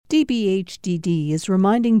CBHDD is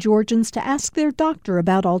reminding Georgians to ask their doctor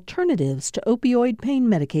about alternatives to opioid pain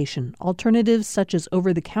medication. Alternatives such as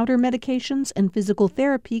over-the-counter medications and physical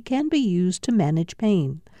therapy can be used to manage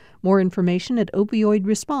pain. More information at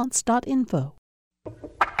opioidresponse.info.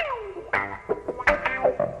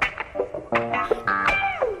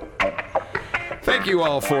 Thank you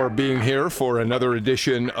all for being here for another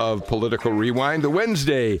edition of Political Rewind, the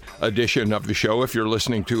Wednesday edition of the show, if you're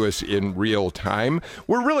listening to us in real time.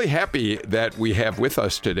 We're really happy that we have with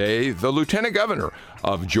us today the Lieutenant Governor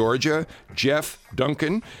of Georgia, Geoff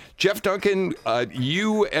Duncan. Geoff Duncan,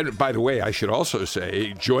 you, and by the way, I should also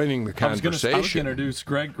say, joining the conversation. I was going to introduce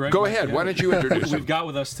Greg. Go ahead. Why don't you introduce him? We've got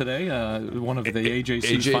with us today one of the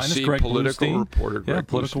AJC's finest, Greg political reporter. Greg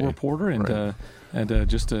political reporter, and right. And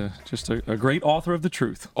just a great author of the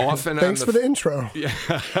truth. Thanks for the intro. Yeah.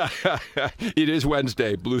 It is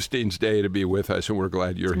Wednesday, Bluestein's Day, to be with us, and we're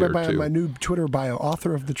glad you're here, too. My new Twitter bio,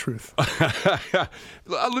 author of the truth.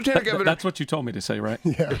 Lieutenant Governor. That's what you told me to say, right?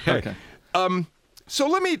 Yeah. Okay. So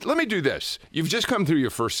let me do this. You've just come through your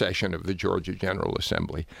first session of the Georgia General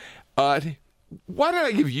Assembly. Why don't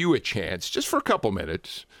I give you a chance, just for a couple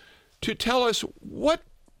minutes, to tell us what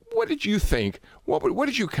did you think? What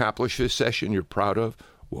did you accomplish this session you're proud of?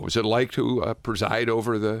 What was it like to preside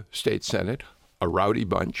over the state Senate? A rowdy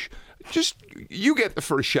bunch. Just you get the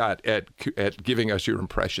first shot at giving us your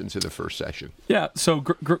impressions of the first session. Yeah, so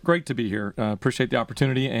great to be here. Appreciate the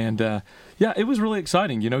opportunity, and yeah, it was really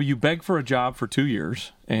exciting. You know, you beg for a job for 2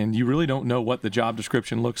 years, and you really don't know what the job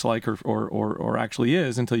description looks like or actually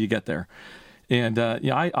is until you get there. And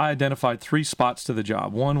I identified 3 spots to the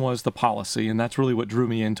job. One was the policy, and that's really what drew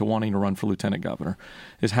me into wanting to run for lieutenant governor,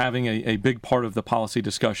 is having a big part of the policy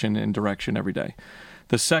discussion and direction every day.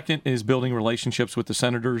 The second is building relationships with the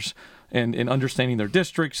senators and understanding their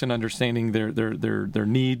districts and understanding their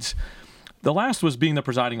needs. The last was being the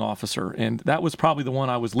presiding officer, and that was probably the one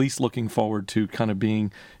I was least looking forward to, kind of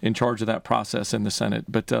being in charge of that process in the Senate.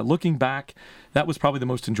 But looking back, that was probably the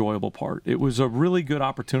most enjoyable part. It was a really good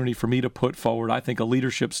opportunity for me to put forward, I think, a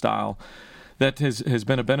leadership style that has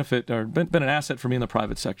been a benefit or been an asset for me in the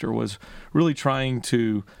private sector, was really trying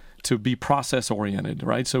to be process-oriented,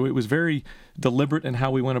 right? So it was very deliberate in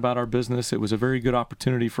how we went about our business. It was a very good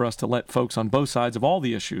opportunity for us to let folks on both sides of all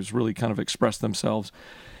the issues really kind of express themselves.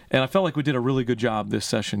 And I felt like we did a really good job this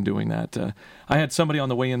session doing that. I had somebody on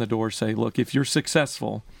the way in the door say, look, if you're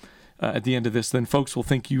successful at the end of this, then folks will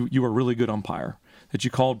think you are a really good umpire, that you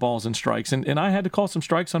called balls and strikes. And I had to call some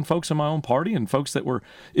strikes on folks in my own party and folks that were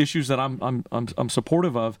issues that I'm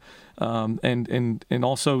supportive of, and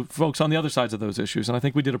also folks on the other sides of those issues. And I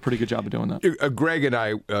think we did a pretty good job of doing that. Greg and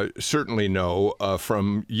I certainly know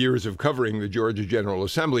from years of covering the Georgia General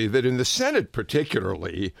Assembly that in the Senate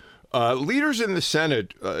particularly, leaders in the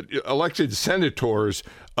Senate, elected senators,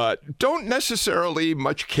 don't necessarily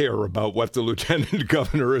much care about what the lieutenant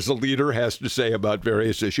governor as a leader has to say about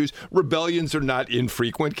various issues. Rebellions are not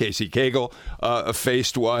infrequent. Casey Cagle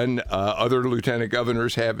faced one. Other lieutenant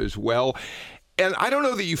governors have as well. And I don't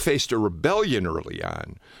know that you faced a rebellion early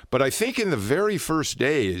on, but I think in the very first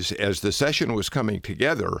days as the session was coming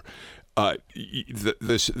together,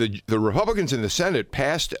 the Republicans in the Senate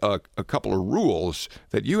passed a couple of rules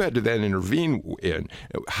that you had to then intervene in,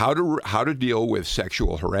 how to deal with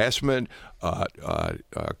sexual harassment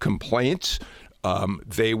complaints.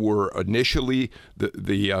 They were initially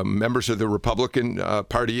the members of the Republican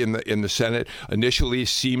Party in the Senate initially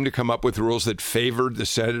seemed to come up with rules that favored the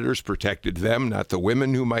senators, protected them, not the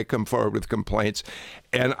women who might come forward with complaints.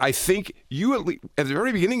 And I think you, at the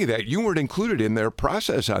very beginning of that, you weren't included in their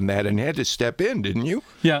process on that and had to step in, didn't you?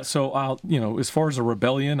 Yeah. So as far as a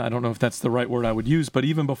rebellion, I don't know if that's the right word I would use, but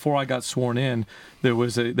even before I got sworn in, there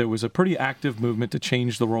was a pretty active movement to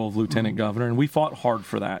change the role of lieutenant governor, and we fought hard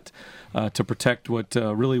for that. To protect what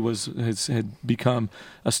really had become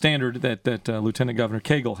a standard that Lieutenant Governor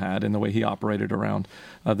Cagle had in the way he operated around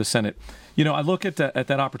the Senate. You know, I look at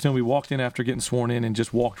that opportunity. We walked in after getting sworn in and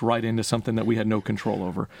just walked right into something that we had no control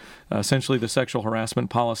over. Essentially, the sexual harassment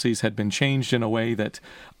policies had been changed in a way that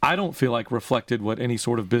I don't feel like reflected what any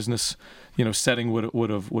sort of business setting would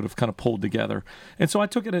have kind of pulled together. And so I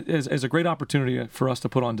took it as a great opportunity for us to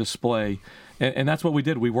put on display. And that's what we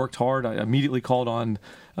did. We worked hard. I immediately called on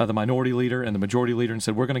the minority leader and the majority leader and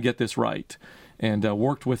said, we're going to get this right. and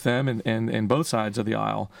worked with them and both sides of the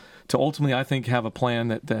aisle to ultimately, I think, have a plan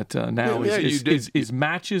that now is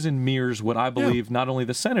matches and mirrors what I believe not only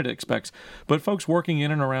the Senate expects, but folks working in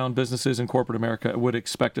and around businesses in corporate America would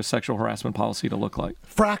expect a sexual harassment policy to look like.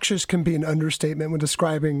 Fractious can be an understatement when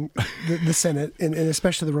describing the Senate, and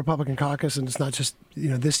especially the Republican caucus, and it's not just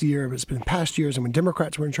this year, but it's been past years, and when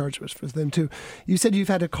Democrats were in charge, it was for them too. You said you've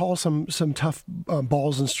had to call some tough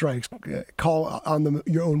balls and strikes, call on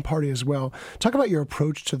your own party as well. Talk about your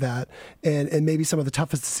approach to that, and maybe some of the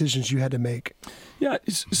toughest decisions you had to make. Yeah,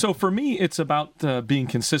 so for me, it's about being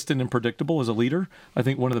consistent and predictable as a leader. I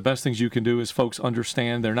think one of the best things you can do is folks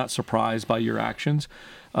understand they're not surprised by your actions.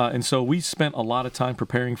 And so we spent a lot of time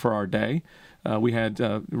preparing for our day. We had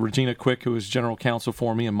Regina Quick, who was general counsel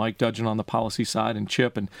for me, and Mike Dudgeon on the policy side, and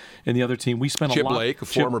Chip and the other team. We spent Chip a lot. Lake, a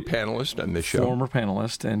former panelist on this show. Former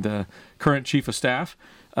panelist and current chief of staff.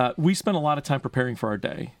 We spent a lot of time preparing for our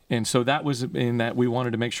day. And so that was in that we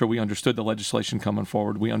wanted to make sure we understood the legislation coming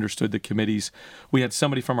forward. We understood the committees. We had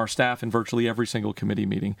somebody from our staff in virtually every single committee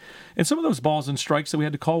meeting. And some of those balls and strikes that we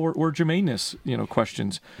had to call were germaneness,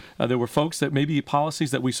 questions. There were folks that maybe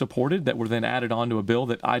policies that we supported that were then added onto a bill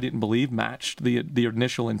that I didn't believe matched the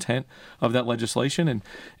initial intent of that legislation.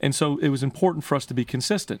 And so it was important for us to be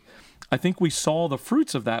consistent. I think we saw the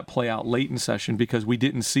fruits of that play out late in session because we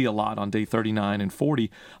didn't see a lot on day 39 and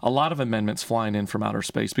 40, a lot of amendments flying in from outer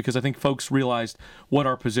space because I think folks realized what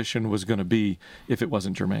our position was going to be if it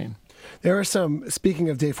wasn't germane. There are some, speaking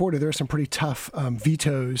of day 40, there are some pretty tough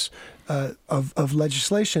vetoes of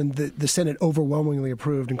legislation that the Senate overwhelmingly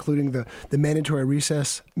approved, including the mandatory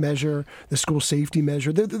recess measure, the school safety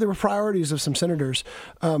measure. There were priorities of some senators.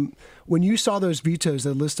 When you saw those vetoes,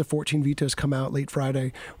 the list of 14 vetoes come out late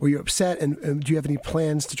Friday, were you upset? And do you have any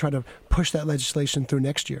plans to try to push that legislation through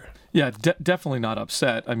next year? Yeah, definitely not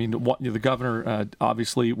upset. I mean, the governor,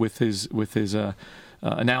 obviously, with his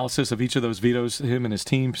analysis of each of those vetoes, him and his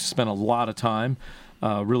team spent a lot of time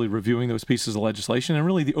really reviewing those pieces of legislation. And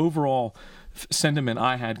really the overall sentiment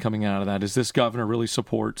I had coming out of that is this governor really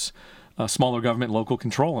supports smaller government, local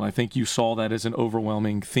control. And I think you saw that as an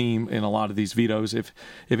overwhelming theme in a lot of these vetoes. If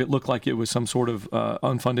it looked like it was some sort of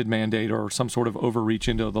unfunded mandate or some sort of overreach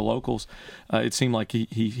into the locals, it seemed like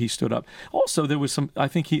he stood up. Also, there was I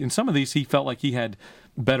think in some of these, he felt like he had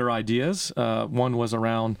better ideas. One was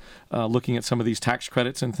around looking at some of these tax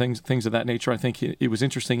credits and things of that nature. I think it was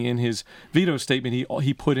interesting in his veto statement,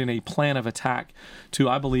 he put in a plan of attack to,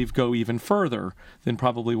 I believe, go even further than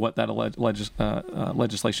probably what that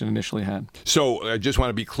legislation initially had. So I just want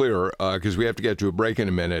to be clear, because we have to get to a break in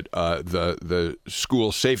a minute, the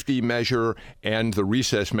school safety measure and the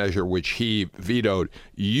recess measure, which he vetoed,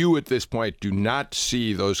 you at this point do not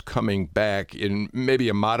see those coming back in maybe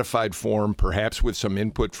a modified form, perhaps with some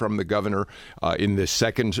input from the governor in the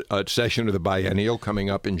second session of the biennial coming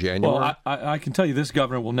up in January? Well, I can tell you this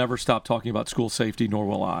governor will never stop talking about school safety, nor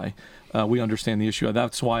will I. We understand the issue.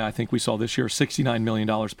 That's why I think we saw this year $69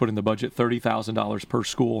 million put in the budget, $30,000 per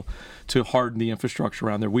school to harden the infrastructure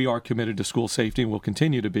around there. We are committed to school safety and will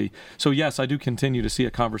continue to be. So, yes, I do continue to see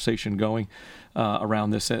a conversation going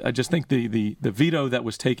around this. I just think the veto that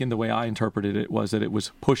was taken, the way I interpreted it, was that it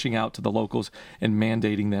was pushing out to the locals and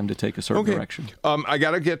mandating them to take a certain direction. I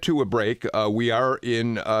got to get to a break. We are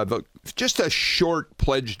in just a short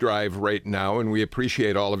pledge drive right now, and we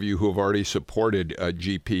appreciate all of you who have already supported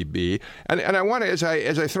GPB. And I want to, as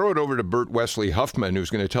I throw it over to Bert Wesley Huffman, who's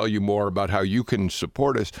going to tell you more about how you can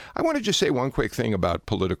support us, I want to just say one quick thing about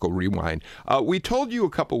Political Rewind. We told you a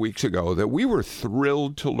couple weeks ago that we were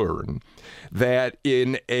thrilled to learn that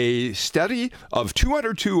in a study of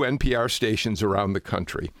 202 NPR stations around the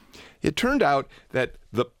country, it turned out that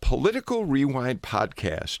the Political Rewind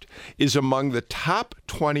podcast is among the top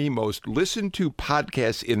 20 most listened to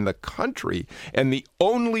podcasts in the country and the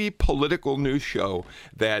only political news show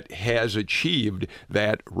that has achieved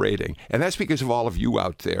that rating. And that's because of all of you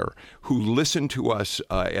out there who listen to us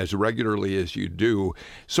as regularly as you do.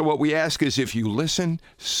 So what we ask is, if you listen,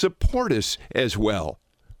 support us as well.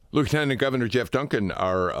 Lieutenant Governor Geoff Duncan,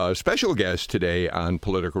 our special guest today on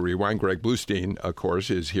Political Rewind. Greg Bluestein, of course,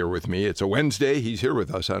 is here with me. It's a Wednesday. He's here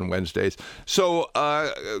with us on Wednesdays. So,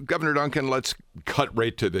 Governor Duncan, let's cut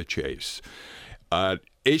right to the chase.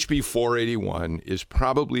 HB 481 is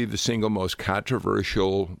probably the single most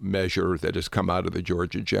controversial measure that has come out of the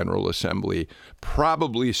Georgia General Assembly,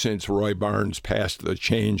 probably since Roy Barnes passed the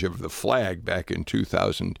change of the flag back in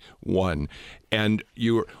 2001. And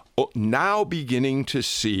you're now beginning to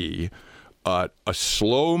see a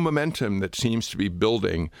slow momentum that seems to be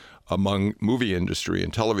building among movie industry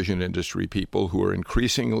and television industry people who are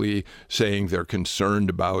increasingly saying they're concerned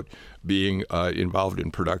about being involved in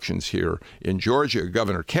productions here in Georgia.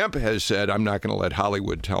 Governor Kemp has said, I'm not going to let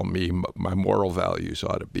Hollywood tell me my moral values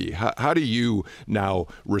ought to be. How do you now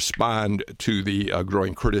respond to the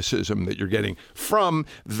growing criticism that you're getting from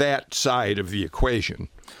that side of the equation?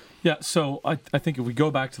 Yeah, so I think if we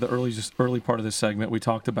go back to the early part of this segment, we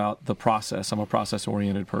talked about the process. I'm a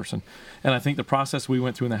process-oriented person. And I think the process we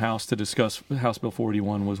went through in the House to discuss House Bill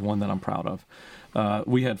 481 was one that I'm proud of.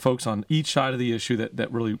 We had folks on each side of the issue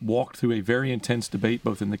that really walked through a very intense debate,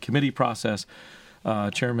 both in the committee process.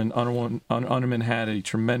 Chairman Unterman had a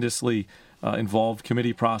tremendously involved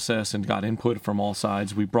committee process and got input from all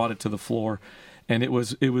sides. We brought it to the floor. And it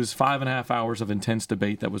was 5.5 hours of intense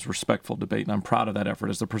debate that was respectful debate, and I'm proud of that effort.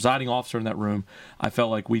 As the presiding officer in that room, I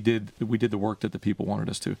felt like we did the work that the people wanted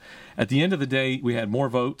us to. At the end of the day, we had more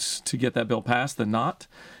votes to get that bill passed than not,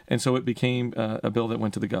 and so it became a bill that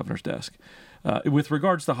went to the governor's desk. With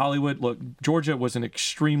regards to Hollywood, look, Georgia was an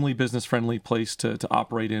extremely business-friendly place to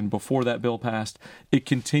operate in before that bill passed. It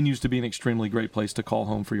continues to be an extremely great place to call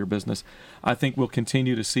home for your business. I think we'll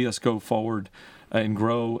continue to see us go forward and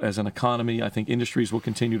grow as an economy. I think industries will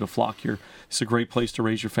continue to flock here. It's a great place to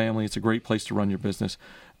raise your family. It's a great place to run your business.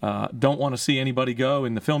 Don't want to see anybody go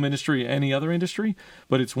in the film industry or any other industry,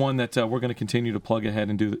 but it's one that we're going to continue to plug ahead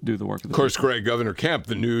and do the work. Of course, Greg, Governor Kemp,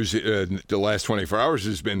 the news the last 24 hours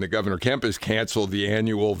has been that Governor Kemp has canceled the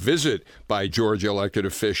annual visit by Georgia elected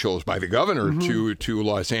officials, by the governor to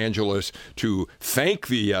Los Angeles to thank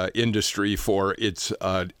the industry for its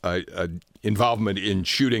involvement in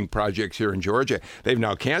shooting projects here in Georgia. They've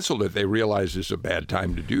now canceled it. They realize it's a bad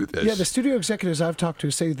time to do this. Yeah, the studio executives I've talked to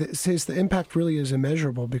says the impact really is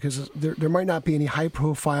immeasurable because there might not be any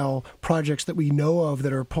high-profile projects that we know of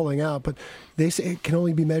that are pulling out, but they say it can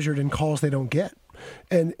only be measured in calls they don't get.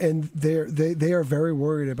 And they are very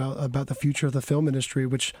worried about the future of the film industry,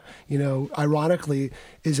 which, ironically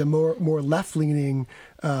is a more left-leaning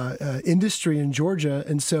industry in Georgia.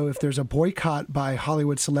 And so if there's a boycott by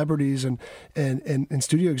Hollywood celebrities and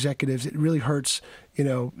studio executives, it really hurts,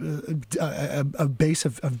 a base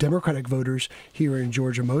of Democratic voters here in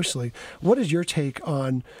Georgia mostly. What is your take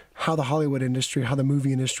on how the Hollywood industry, how the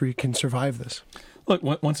movie industry can survive this? Look,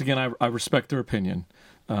 once again, I respect their opinion.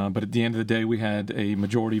 But at the end of the day, we had a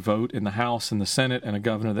majority vote in the House and the Senate and a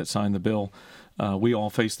governor that signed the bill. We all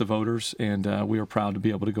faced the voters, and we are proud to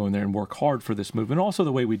be able to go in there and work hard for this movement, also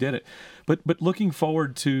the way we did it. But looking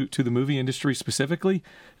forward to the movie industry specifically,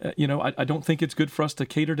 I don't think it's good for us to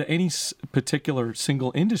cater to any particular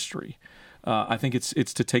single industry. I think it's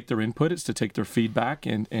to take their input, it's to take their feedback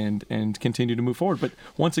and continue to move forward. But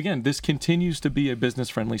once again, this continues to be a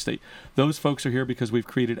business-friendly state. Those folks are here because we've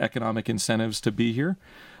created economic incentives to be here.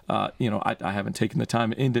 I haven't taken the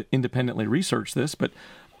time to independently research this, but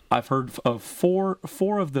I've heard of four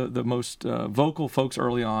of the most vocal folks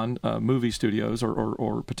early on, movie studios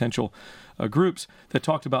or potential groups that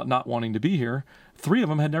talked about not wanting to be here. 3 of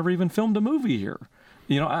them had never even filmed a movie here.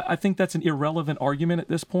 I think that's an irrelevant argument at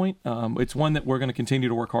this point. It's one that we're going to continue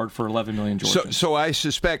to work hard for 11 million Georgians. So I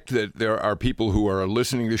suspect that there are people who are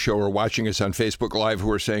listening to the show or watching us on Facebook Live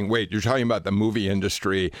who are saying, wait, you're talking about the movie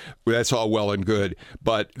industry. That's all well and good.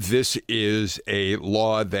 But this is a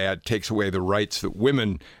law that takes away the rights that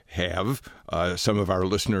women have, some of our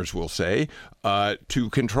listeners will say, to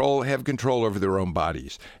have control over their own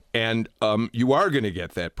bodies. And you are going to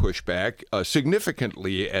get that pushback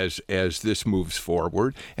significantly as this moves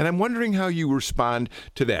forward. And I'm wondering how you respond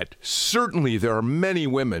to that. Certainly there are many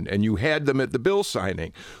women, and you had them at the bill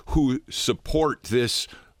signing, who support this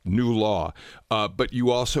new law. But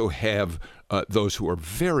you also have those who are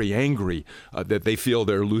very angry that they feel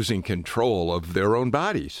they're losing control of their own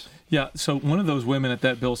bodies. Yeah, so one of those women at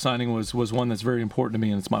that bill signing was one that's very important to me,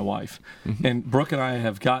 and it's my wife. Mm-hmm. And Brooke and I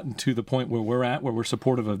have gotten to the point where we're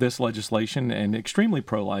supportive of this legislation and extremely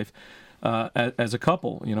pro-life as a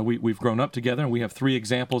couple. We've grown up together, and we have 3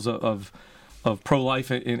 examples of pro-life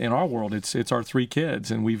in our world. It's our 3 kids,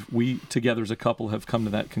 and we together as a couple have come to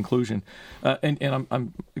that conclusion. And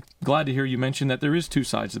I'm glad to hear you mention that there is 2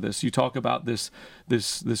 sides to this. You talk about this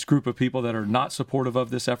group of people that are not supportive of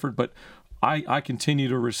this effort, but I continue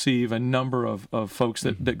to receive a number of folks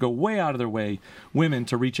that go way out of their way, women,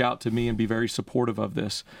 to reach out to me and be very supportive of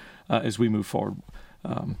this as we move forward.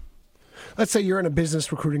 Let's say you're on a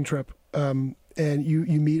business recruiting trip and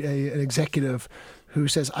you meet an executive who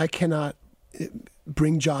says, I cannot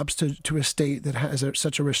bring jobs to a state that has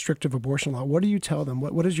such a restrictive abortion law. What do you tell them?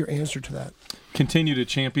 What is your answer to that? continue to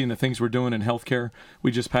champion the things we're doing in healthcare.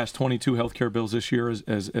 We just passed 22 healthcare bills this year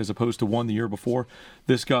as opposed to one the year before.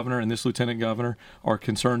 This governor and this lieutenant governor are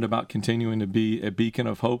concerned about continuing to be a beacon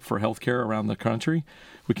of hope for healthcare around the country.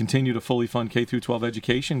 We continue to fully fund K-12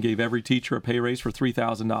 education, gave every teacher a pay raise for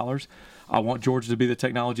 $3,000. I want Georgia to be the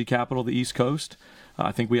technology capital of the East Coast.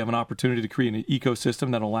 I think we have an opportunity to create an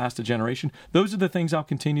ecosystem that will last a generation. Those are the things I'll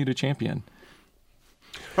continue to champion.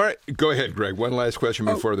 All right. Go ahead, Greg. One last question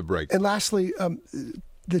before the break. And lastly,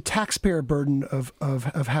 the taxpayer burden of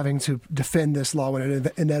having to defend this law when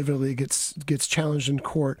it inevitably gets challenged in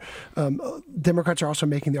court. Democrats are also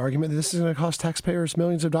making the argument that this is going to cost taxpayers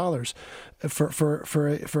millions of dollars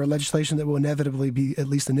for a legislation that will inevitably be, at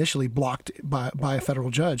least initially, blocked by a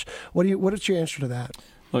federal judge. What is your answer to that?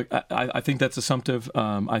 Look, I think that's assumptive.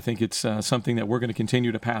 I think it's something that we're going to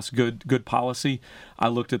continue to pass good policy. I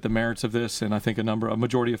looked at the merits of this, and I think a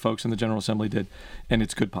majority of folks in the General Assembly did, and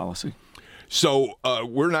it's good policy. So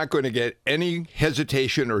we're not going to get any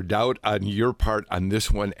hesitation or doubt on your part on this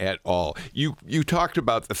one at all. You talked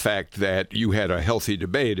about the fact that you had a healthy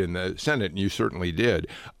debate in the Senate, and you certainly did.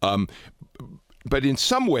 But in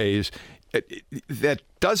some ways, that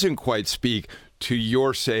doesn't quite speak to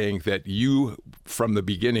your saying that you, from the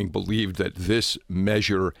beginning, believed that this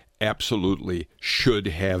measure absolutely should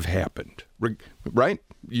have happened, right?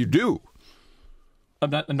 You do. I'm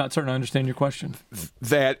not certain I understand your question.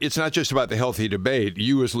 That it's not just about the healthy debate.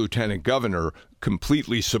 You, as lieutenant governor,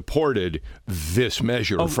 completely supported this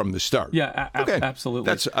measure from the start. Yeah,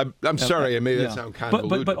 absolutely. I'm sorry, I made that sound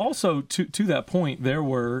convoluted. But also to that point, there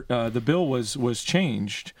were the bill was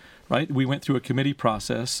changed. Right, we went through a committee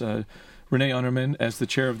process. Renee Unterman, as the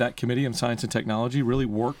chair of that committee on science and technology, really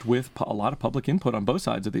worked with a lot of public input on both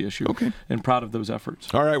sides of the issue. Okay. And proud of those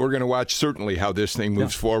efforts. All right, we're going to watch certainly how this thing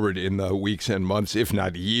moves forward in the weeks and months, if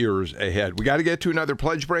not years ahead. We got to get to another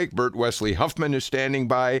pledge break. Bert Wesley Huffman is standing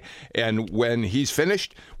by, and when he's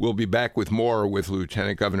finished, we'll be back with more with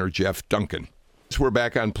Lieutenant Governor Geoff Duncan. We're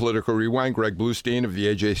back on Political Rewind. Greg Bluestein of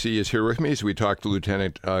the AJC is here with me as we talk to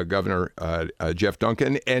Lieutenant Governor Geoff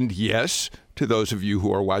Duncan. And yes, to those of you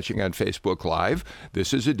who are watching on Facebook Live,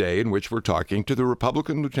 this is a day in which we're talking to the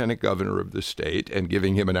Republican Lieutenant Governor of the state and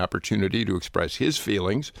giving him an opportunity to express his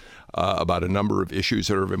feelings about a number of issues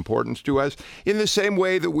that are of importance to us, in the same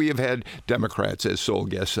way that we have had Democrats as sole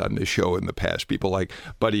guests on this show in the past, people like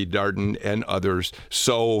Buddy Darden and others.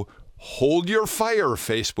 So hold your fire,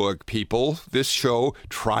 Facebook people. This show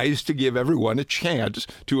tries to give everyone a chance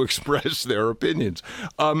to express their opinions.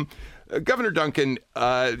 Governor Duncan,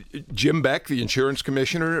 Jim Beck, the insurance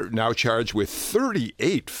commissioner, now charged with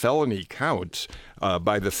 38 felony counts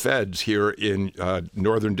by the feds here in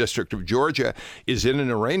Northern District of Georgia, is in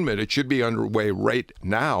an arraignment. It should be underway right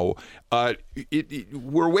now.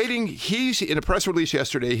 We're waiting. He's in a press release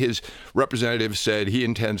yesterday. His representative said he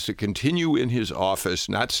intends to continue in his office,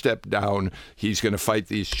 not step down. He's going to fight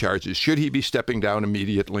these charges. Should he be stepping down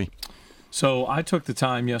immediately? So I took the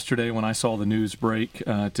time yesterday when I saw the news break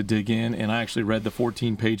to dig in, and I actually read the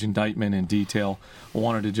 14-page indictment in detail. I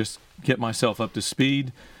wanted to just get myself up to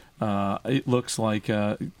speed. It looks like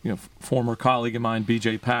former colleague of mine,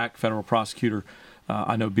 B.J. Pack, federal prosecutor.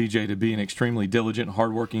 I know B.J. to be an extremely diligent,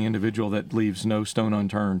 hardworking individual that leaves no stone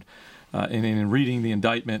unturned. And in reading the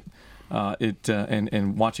indictment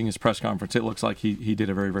and watching his press conference, it looks like he did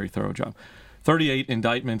a very, very thorough job. 38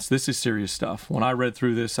 indictments. This is serious stuff. When I read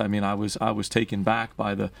through this, I mean, I was taken back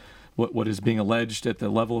by what is being alleged at the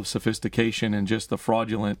level of sophistication and just the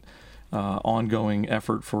fraudulent ongoing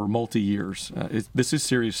effort for multi-years. This is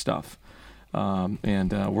serious stuff,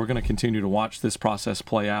 and we're going to continue to watch this process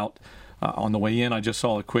play out. On the way in, I just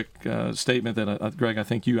saw a quick statement that Greg, I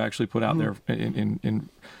think you actually put out there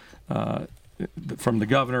from the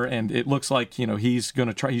governor, and it looks like he's going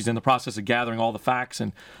to try. He's in the process of gathering all the facts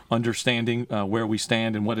and understanding where we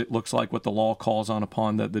stand and what it looks like, what the law calls on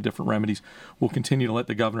upon the different remedies. We'll continue to let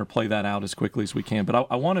the governor play that out as quickly as we can. But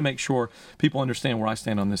I want to make sure people understand where I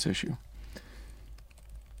stand on this issue.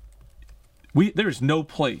 There is no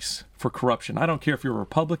place for corruption. I don't care if you're a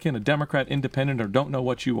Republican, a Democrat, independent, or don't know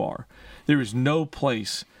what you are. There is no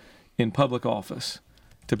place in public office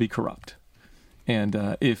to be corrupt.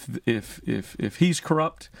 And if he's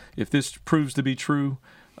corrupt, if this proves to be true,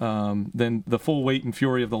 then the full weight and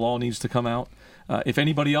fury of the law needs to come out. If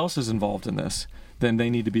anybody else is involved in this, then they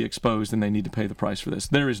need to be exposed and they need to pay the price for this.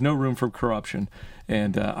 There is no room for corruption,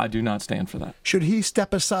 and I do not stand for that. Should he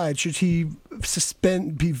step aside? Should he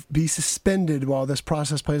be suspended while this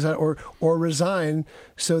process plays out, or resign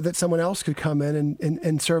so that someone else could come in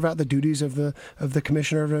and serve out the duties of the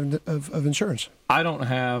commissioner of insurance? I don't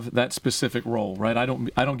have that specific role, right? I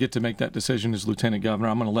don't get to make that decision as lieutenant governor.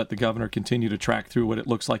 I'm going to let the governor continue to track through what it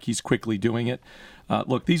looks like he's quickly doing it.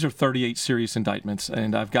 Look, these are 38 serious indictments,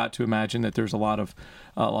 and I've got to imagine that there's a lot of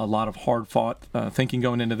hard-fought thinking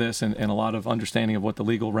going into this, and a lot of understanding of what the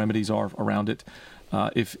legal remedies are around it.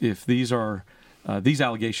 If these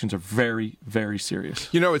allegations are very, very serious.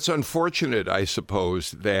 You know, it's unfortunate, I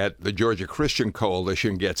suppose, that the Georgia Christian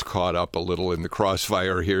Coalition gets caught up a little in the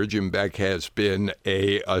crossfire here. Jim Beck has been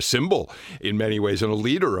a symbol in many ways and a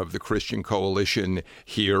leader of the Christian Coalition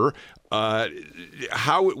here.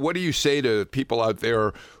 What do you say to people out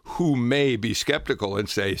there who may be skeptical and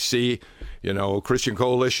say, see, you know, Christian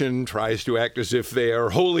Coalition tries to act as if they are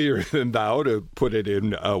holier than thou, to put it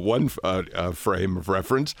in one frame of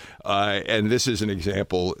reference, and this is an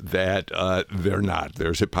example that they're not.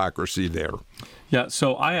 There's hypocrisy there. Yeah,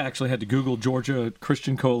 so I actually had to Google Georgia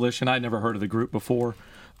Christian Coalition. I'd never heard of the group before.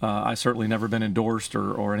 I certainly never been endorsed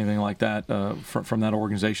or anything like that from that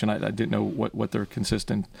organization. I didn't know what they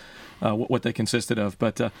consisted of.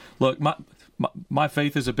 But look, my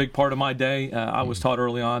faith is a big part of my day. I was taught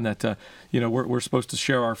early on that we're supposed to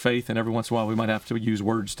share our faith, and every once in a while we might have to use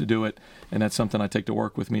words to do it, and that's something I take to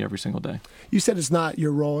work with me every single day. You said it's not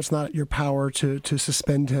your role, it's not your power to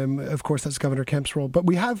suspend him. Of course, that's Governor Kemp's role. But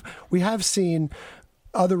we have seen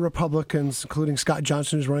other Republicans, including Scott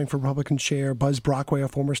Johnson, who's running for Republican chair, Buzz Brockway, a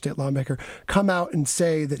former state lawmaker, come out and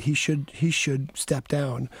say that he should step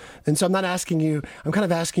down. And so I'm not asking you. I'm kind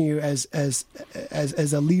of asking you as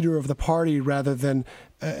a leader of the party rather than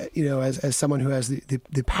as someone who has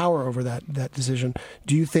the power over that decision.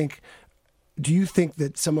 Do you think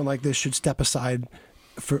that someone like this should step aside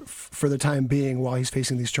for the time being while he's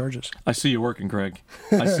facing these charges? I see you working, Greg.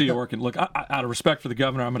 I see you working. Look, out of respect for the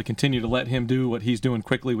governor, I'm going to continue to let him do what he's doing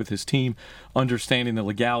quickly with his team, understanding the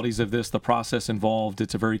legalities of this, the process involved.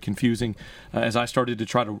 It's a very confusing. As I started to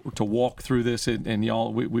try to walk through this, and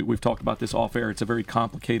y'all, we've talked about this off air, it's a very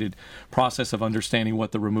complicated process of understanding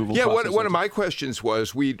what the removal process is. One of my questions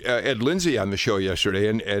was, we had Lindsay on the show yesterday,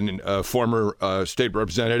 and a former state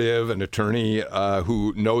representative, an attorney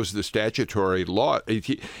who knows the statutory law.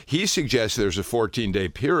 He suggests there's a 14-day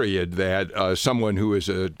period that someone who is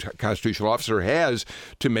a constitutional officer has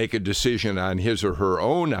to make a decision on his or her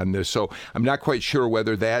own on this. So I'm not quite sure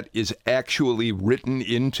whether that is actually written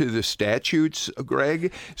into the statutes,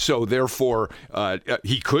 Greg. So therefore,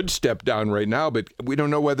 he could step down right now, but we don't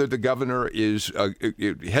know whether the governor is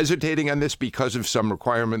hesitating on this because of some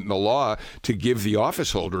requirement in the law to give the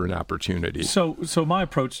office holder an opportunity. So my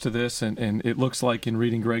approach to this, and it looks like in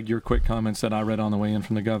reading, Greg, your quick comments that I read on the way in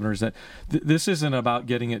from the governor, is that this isn't about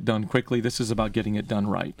getting it done quickly. This is about getting it done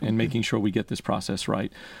right and making sure we get this process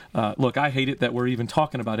right. Look, I hate it that we're even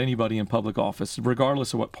talking about anybody in public office,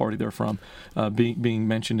 regardless of what party they're from, being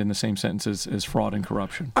mentioned in the same sentence as fraud and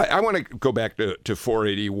corruption. I want to go back to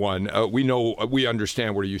 481. We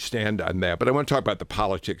understand where you stand on that, but I want to talk about the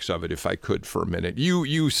politics of it, if I could, for a minute.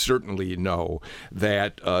 You certainly know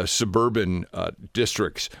that suburban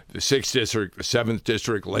districts, the 6th district, the 7th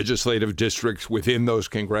district, legislative districts within those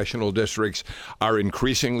congressional districts are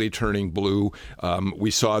increasingly turning blue.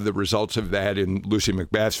 We saw the results of that in Lucy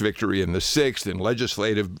McBath's victory in the 6th, and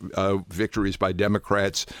legislative victories by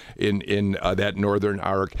Democrats in that northern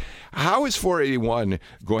arc. How is 481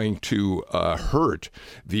 going to hurt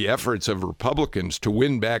the efforts of Republicans to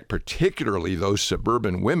win back particularly those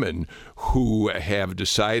suburban women who have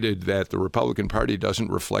decided that the Republican Party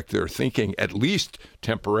doesn't reflect their thinking, at least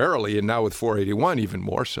temporarily, and now with 481 even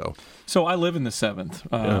more so? So I live in the 7th.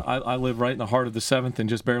 I live right in the heart of the 7th and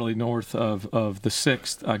just barely north of the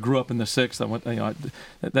 6th. I grew up in the 6th.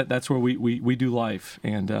 That's where we do life.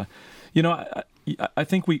 And, I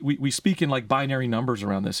think we speak in like binary numbers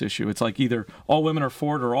around this issue. It's like either all women are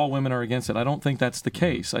for it or all women are against it. I don't think that's the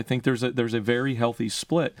case. I think there's a very healthy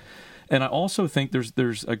split. And I also think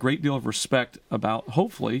there's a great deal of respect about,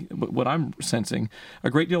 hopefully, what I'm sensing, a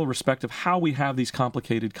great deal of respect of how we have these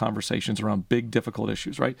complicated conversations around big, difficult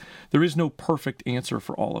issues, right? There is no perfect answer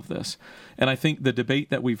for all of this. And I think the debate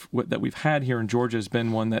that we've had here in Georgia has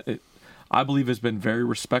been one that I believe has been very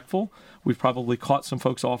respectful. We've probably caught some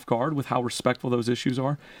folks off guard with how respectful those issues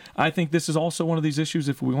are. I think this is also one of these issues,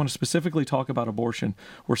 if we want to specifically talk about abortion,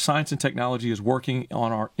 where science and technology is working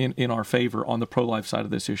in our favor on the pro-life side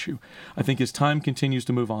of this issue. I think as time continues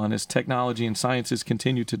to move on, as technology and sciences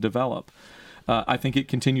continue to develop, I think it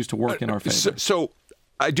continues to work in our favor. So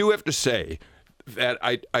I do have to say that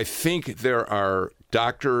I think there are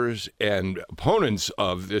doctors and opponents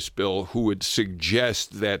of this bill who would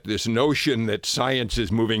suggest that this notion that science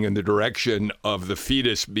is moving in the direction of the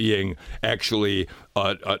fetus being actually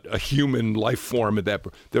a human life form.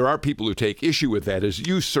 There are people who take issue with that, as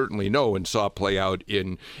you certainly know and saw play out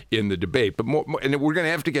in the debate. But and we're going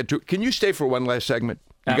to have to get to it. Can you stay for one last segment?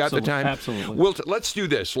 You got the time? Absolutely. Well, let's do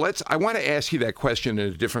this. I want to ask you that question in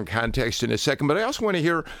a different context in a second, but I also want to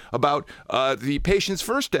hear about the Patients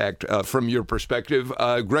First Act from your perspective.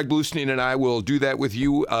 Greg Bluestein and I will do that with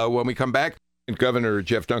you when we come back. Governor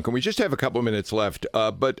Geoff Duncan, we just have a couple of minutes left,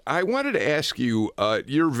 but I wanted to ask you,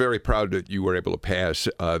 you're very proud that you were able to pass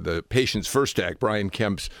the Patients First Act, Brian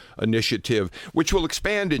Kemp's initiative, which will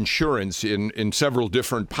expand insurance in several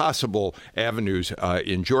different possible avenues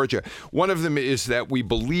in Georgia. One of them is that we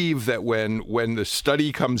believe that when the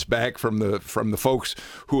study comes back from the folks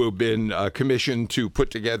who have been commissioned to put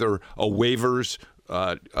together a waivers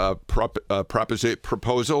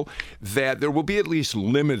proposal, that there will be at least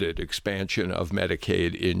limited expansion of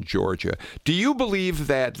Medicaid in Georgia. Do you believe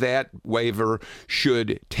that waiver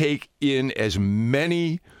should take in as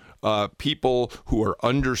many people who are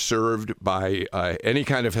underserved by any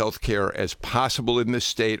kind of health care as possible in this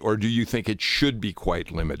state, or do you think it should be quite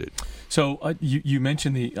limited? So you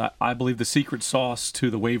mentioned I believe the secret sauce to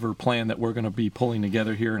the waiver plan that we're going to be pulling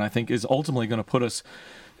together here, and I think is ultimately going to put us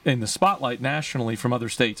in the spotlight nationally from other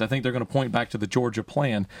states. I think they're going to point back to the Georgia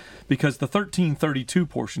plan, because the 1332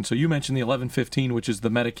 portion, so you mentioned the 1115, which is the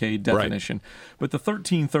Medicaid definition, right, but the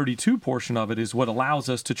 1332 portion of it is what allows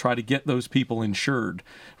us to try to get those people insured,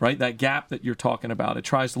 right? That gap that you're talking about. It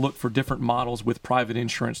tries to look for different models with private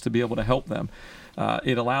insurance to be able to help them.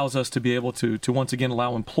 It allows us to be able to once again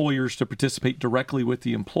allow employers to participate directly with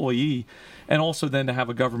the employee, and also then to have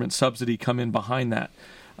a government subsidy come in behind that.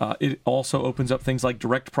 It also opens up things like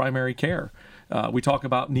direct primary care. We talk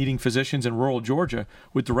about needing physicians in rural Georgia.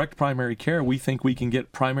 With direct primary care, we think we can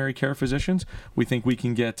get primary care physicians. We think we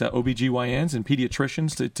can get OBGYNs and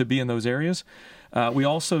pediatricians to be in those areas. We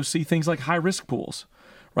also see things like high-risk pools,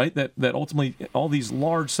 right? That ultimately all these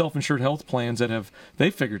large self-insured health plans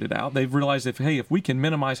they've figured it out. They've realized if we can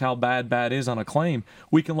minimize how bad is on a claim,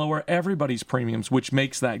 we can lower everybody's premiums, which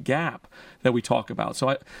makes that gap that we talk about.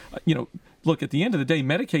 So look, at the end of the day,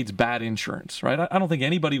 Medicaid's bad insurance, right? I don't think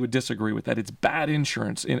anybody would disagree with that. It's bad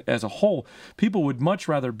insurance as a whole. People would much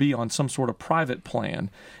rather be on some sort of private plan.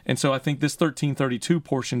 And so I think this 1332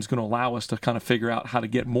 portion is going to allow us to kind of figure out how to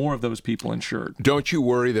get more of those people insured. Don't you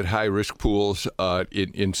worry that high-risk pools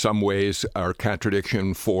in some ways are a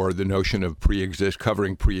contradiction for the notion of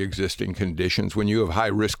covering pre-existing conditions? When you have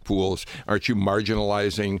high-risk pools, aren't you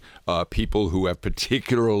marginalizing people who have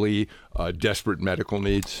particularly desperate medical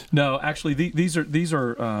needs? No, actually, these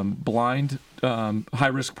are blind high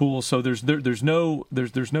risk pools. So there's no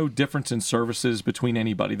difference in services between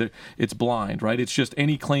anybody. It's blind, right? It's just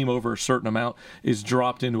any claim over a certain amount is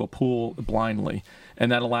dropped into a pool blindly,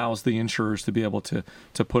 and that allows the insurers to be able to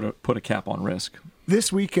put a cap on risk.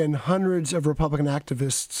 This weekend, hundreds of Republican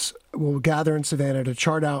activists will gather in Savannah to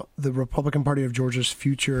chart out the Republican Party of Georgia's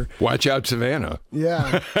future. Watch out, Savannah.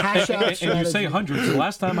 Yeah. Hash out strategy. And you say hundreds. The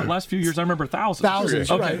last few years, I remember thousands.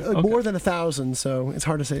 Thousands, okay. Right. Okay. More than 1,000, so it's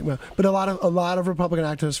hard to say. Well, but a lot of Republican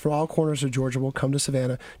activists from all corners of Georgia will come to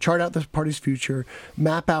Savannah, chart out the party's future,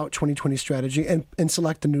 map out 2020 strategy, and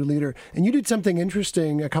select a new leader. And you did something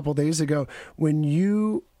interesting a couple days ago when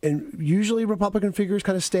and usually Republican figures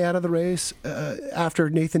kind of stay out of the race after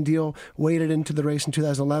Nathan Deal waded into the race in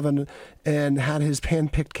 2011 and had his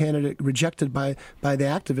hand-picked candidate rejected by the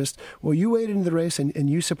activists. Well, you waded into the race and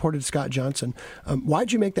you supported Scott Johnson.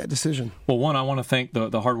 Why'd you make that decision? Well, one, I want to thank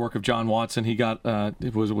the hard work of John Watson. He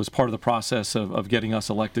was part of the process of getting us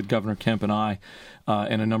elected, Governor Kemp and I,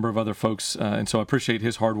 and a number of other folks. And so I appreciate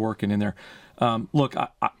his hard work and in there. Look,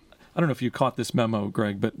 I don't know if you caught this memo,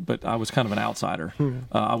 Greg, but I was kind of an outsider.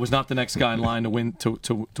 I was not the next guy in line to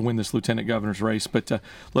win this lieutenant governor's race. But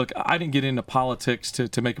look, I didn't get into politics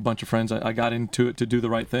to make a bunch of friends. I got into it to do the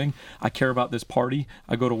right thing. I care about this party.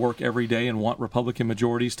 I go to work every day and want Republican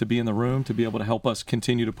majorities to be in the room to be able to help us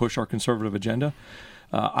continue to push our conservative agenda.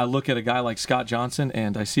 I look at a guy like Scott Johnson,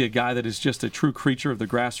 and I see a guy that is just a true creature of the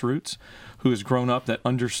grassroots, who has grown up, that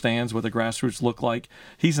understands what the grassroots look like.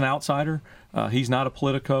 He's an outsider. He's not a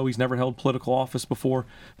politico. He's never held political office before.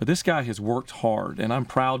 But this guy has worked hard, and I'm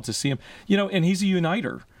proud to see him. And he's a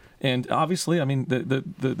uniter. And obviously, I mean,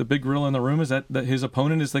 the big gorilla in the room is that his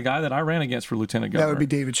opponent is the guy that I ran against for lieutenant governor. That would be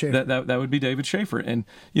David Schaefer. That would be David Schaefer. And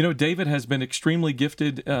David has been extremely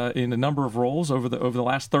gifted in a number of roles over the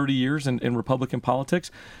last 30 years in Republican politics.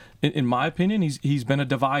 in my opinion, he's been a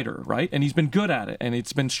divider, right? And he's been good at it, and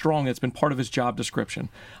it's been strong. It's been part of his job description.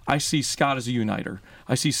 I see Scott as a uniter.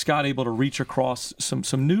 I see Scott able to reach across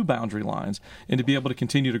some new boundary lines and to be able to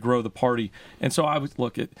continue to grow the party. And so I would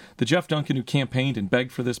look at the Geoff Duncan who campaigned and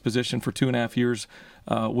begged for this position for 2.5 years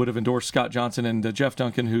would have endorsed Scott Johnson, and Geoff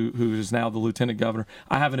Duncan, who is now the lieutenant governor.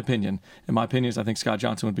 I have an opinion. And my opinion is I think Scott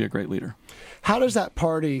Johnson would be a great leader. How does that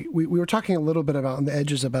party, we were talking a little bit about on the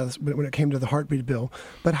edges about this when it came to the heartbeat bill,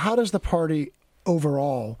 but how does the party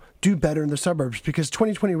overall do better in the suburbs? Because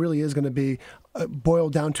 2020 really is going to be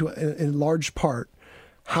boiled down to, in large part,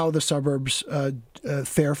 how the suburbs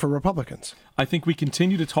fare for Republicans. I think we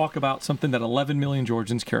continue to talk about something that 11 million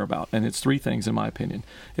Georgians care about, and it's three things, in my opinion.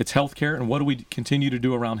 It's health care, and what do we continue to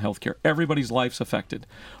do around health care? Everybody's life's affected.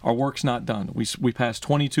 Our work's not done. We passed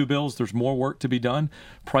 22 bills. There's more work to be done.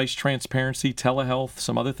 Price transparency, telehealth,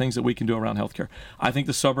 some other things that we can do around health care. I think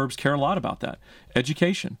the suburbs care a lot about that.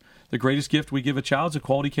 Education. The greatest gift we give a child is a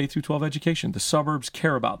quality K-12 education. The suburbs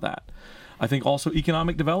care about that. I think also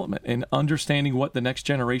economic development and understanding what the next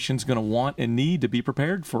generation is going to want and need to be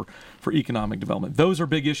prepared for economic development. Those are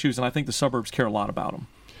big issues, and I think the suburbs care a lot about them.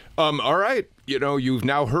 All right. You've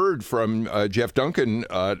now heard from Geoff Duncan,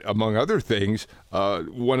 among other things,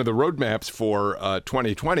 one of the roadmaps for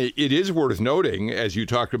 2020. It is worth noting, as you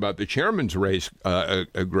talked about the chairman's race,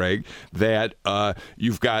 Greg, that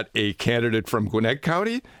you've got a candidate from Gwinnett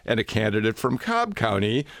County and a candidate from Cobb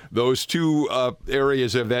County, those two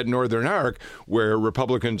areas of that northern arc where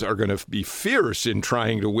Republicans are going to be fierce in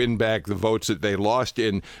trying to win back the votes that they lost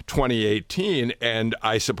in 2018. And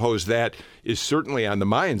I suppose that is certainly on the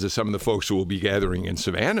minds of some of the folks who will be gathering in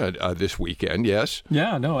Savannah this weekend, yes?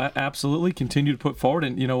 Yeah, no, absolutely. Continue to put forward.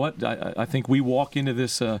 And you know what? I think we walk into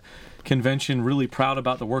this convention really proud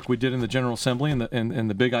about the work we did in the General Assembly and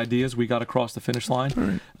the big ideas we got across the finish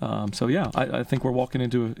line. Right. So, yeah, I think we're walking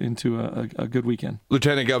into a good weekend.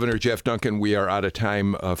 Lieutenant Governor Geoff Duncan, we are out of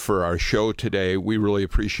time for our show today. We really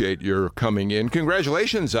appreciate your coming in.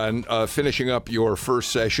 Congratulations on finishing up your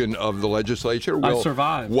first session of the legislature. I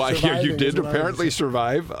survived. You did apparently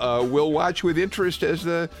survive. We'll watch with interest as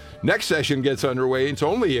the next session gets underway. It's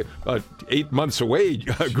only 8 months away,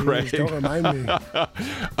 Greg. Don't remind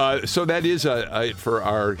me. So that is it for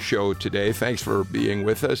our show today. Thanks for being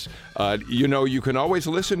with us. You can always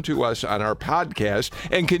listen to us on our podcast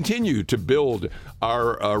and continue to build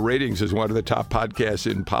our ratings as one of the top podcasts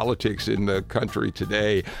in politics in the country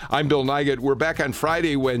today. I'm Bill Nygut. We're back on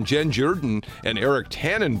Friday when Jen Jordan and Eric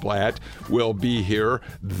Tannenblatt will be here.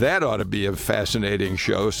 That ought to be a fascinating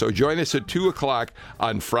show. So join us at 2 o'clock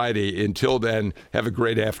on Friday. Until then, have a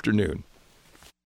great afternoon.